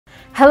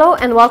Hello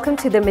and welcome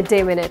to the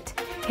Midday Minute.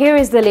 Here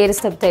is the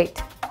latest update.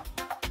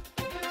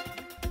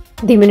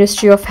 The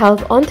Ministry of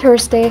Health on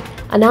Thursday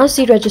announced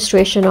the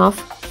registration of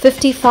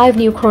 55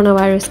 new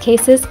coronavirus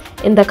cases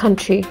in the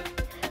country.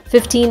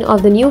 15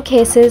 of the new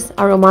cases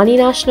are Omani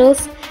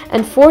nationals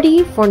and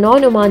 40 for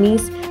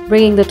non-Omanis,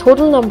 bringing the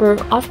total number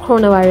of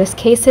coronavirus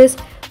cases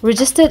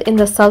registered in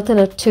the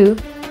Sultanate to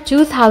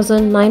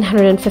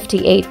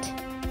 2,958.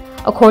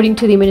 According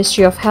to the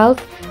Ministry of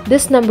Health,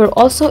 this number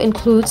also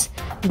includes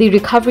the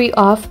recovery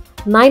of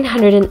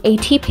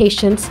 980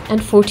 patients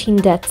and 14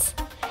 deaths.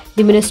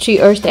 The ministry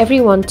urged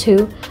everyone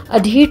to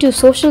adhere to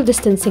social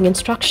distancing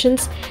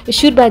instructions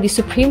issued by the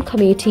Supreme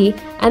Committee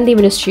and the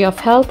Ministry of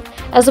Health,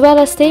 as well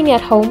as staying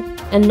at home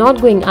and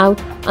not going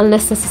out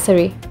unless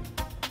necessary.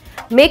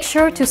 Make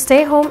sure to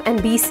stay home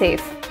and be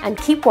safe, and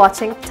keep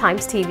watching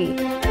Times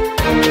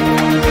TV.